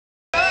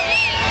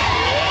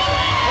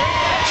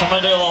So I'm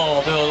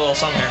gonna do a little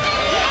something here.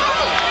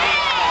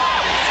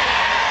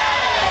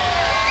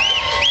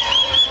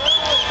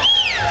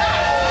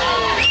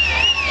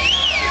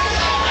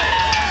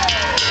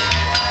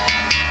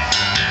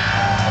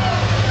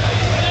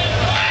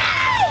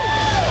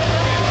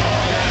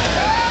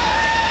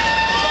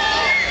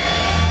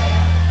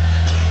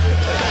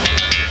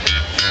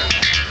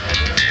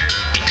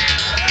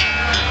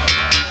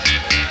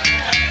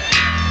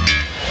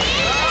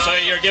 So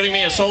you're giving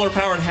me a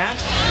solar-powered hat?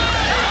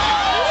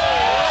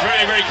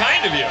 Very, very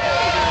kind of you.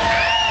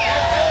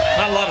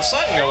 Not a lot of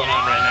sun going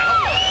on right now.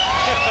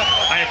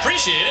 I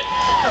appreciate it.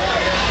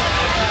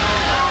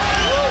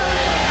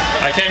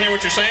 I can't hear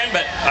what you're saying,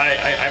 but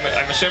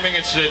I'm assuming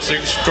it's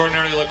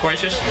extraordinarily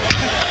loquacious.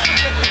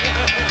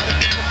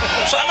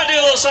 So I'm gonna do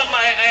a little something.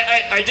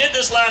 I did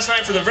this last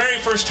night for the very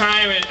first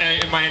time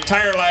in my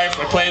entire life.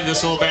 I played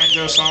this little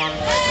banjo song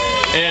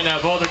in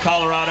Boulder,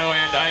 Colorado,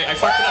 and I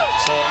fucked it up.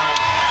 So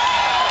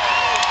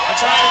I'm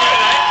trying to do it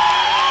tonight.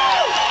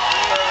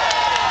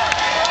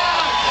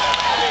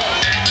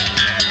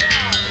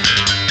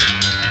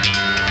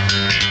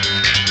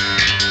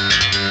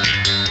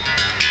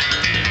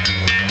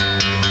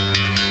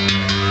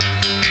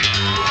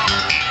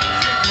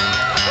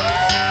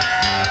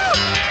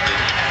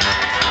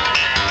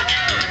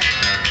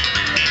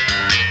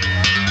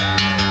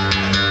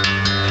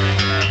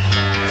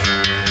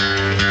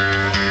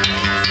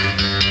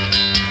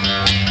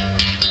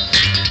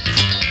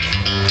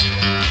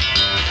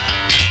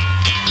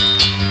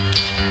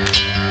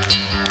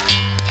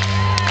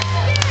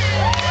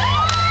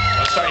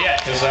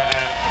 Because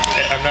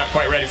I'm not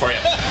quite ready for you.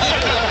 I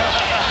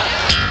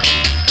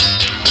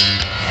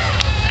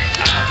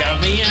got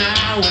me an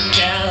Iowan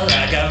gal,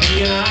 I got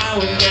me an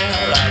Iowan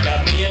gal, I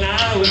got me an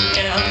Iowan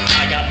gal,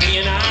 I got me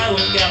an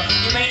Iowan gal.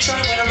 You may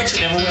try winter, but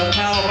you never will,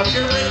 pal. I'm a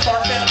purely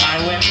Park an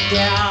Iowan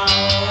gal.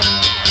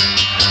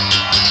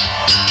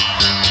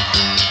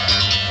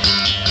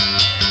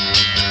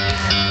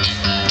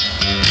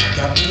 I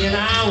got me an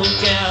Iowan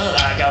gal,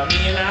 I got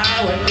me an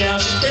Iowan gal.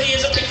 She's pretty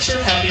as a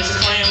picture, happy as a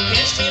clam.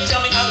 Can't you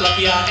tell me how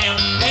lucky I am?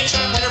 Ain't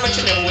trying winter, but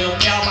you never will,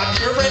 gal.